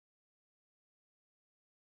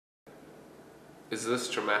Is this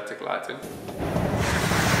dramatic lighting?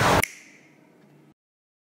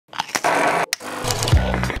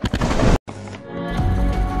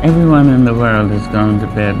 Everyone in the world has gone to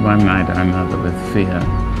bed one night or another with fear,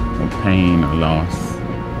 or pain, or loss,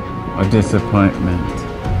 or disappointment.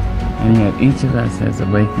 And yet each of us has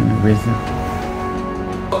awakened and risen.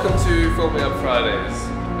 Welcome to Filming on Fridays.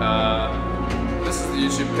 This is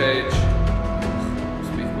the YouTube page. I'm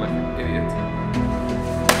speaking like an idiot.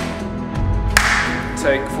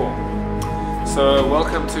 Take 4. So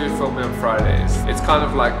welcome to Filming on Fridays. It's kind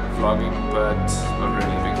of like vlogging, but not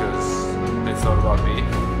really, because it's not about me.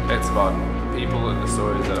 It's about people and the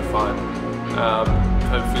stories that I find.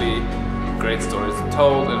 Hopefully great stories are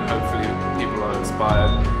told, and hopefully people are inspired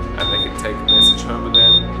and they can take a message home with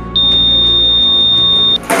them.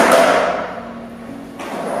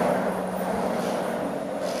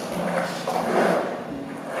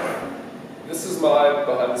 This is my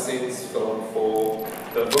behind the scenes film for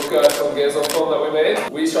the VUKA Songezo film that we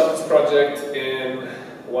made. We shot this project in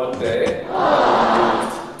one day.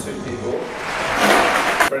 We used 2 people.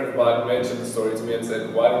 A friend of mine mentioned the story to me and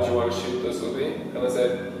said, "Why did you want to shoot this with me?" And I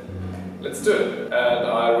said, "Let's do it." And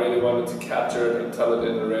I really wanted to capture it and tell it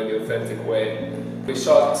in a really authentic way. We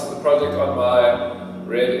shot the project on my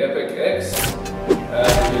RØDE Epic X,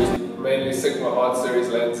 and we used mainly Sigma Art Series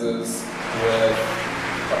lenses with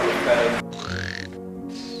a couple of pans.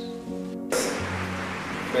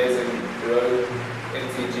 Amazing Rowe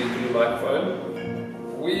NTG3 microphone.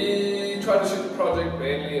 We tried to shoot the project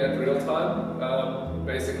mainly at real time.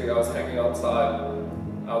 Basically, I was hanging outside,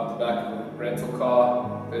 out the back of a rental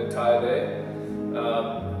car the entire day,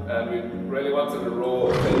 and we really wanted a raw,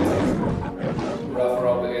 authentic, rough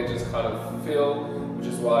around the edges kind of feel, which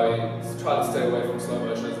is why we tried to stay away from slow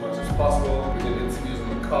motion as much as possible. We did interviews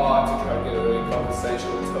in the car to try and get a really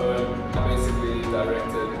conversational tone. I basically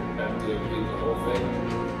directed and DOP'd the whole thing.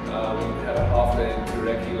 We had a half day in 2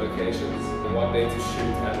 recce locations, 1 day to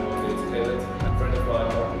shoot and 1 day to edit. A friend of mine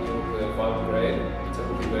helped me with the final grade,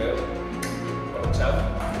 typically wear, what a champ.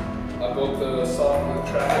 I bought the song with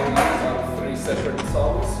the track on 3 separate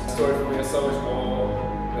songs. The story for me is so much more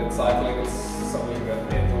than cycling. It's something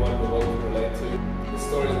that everyone in the world can relate to. The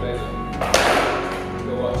story is amazing.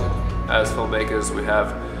 Go watch it. As filmmakers, we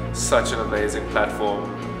have such an amazing platform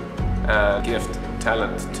and gift and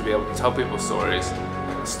talent to be able to tell people stories.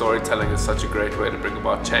 Storytelling is such a great way to bring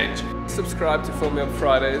about change. Subscribe to Filming on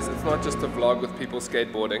Fridays. It's not just a vlog with people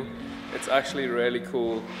skateboarding. It's actually really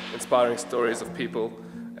cool, inspiring stories of people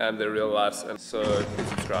and their real lives, and so please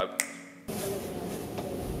subscribe.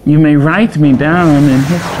 You may write me down in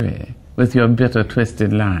history with your bitter,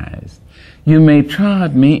 twisted lies. You may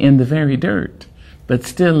trod me in the very dirt, but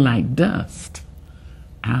still like dust,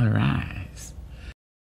 I'll rise.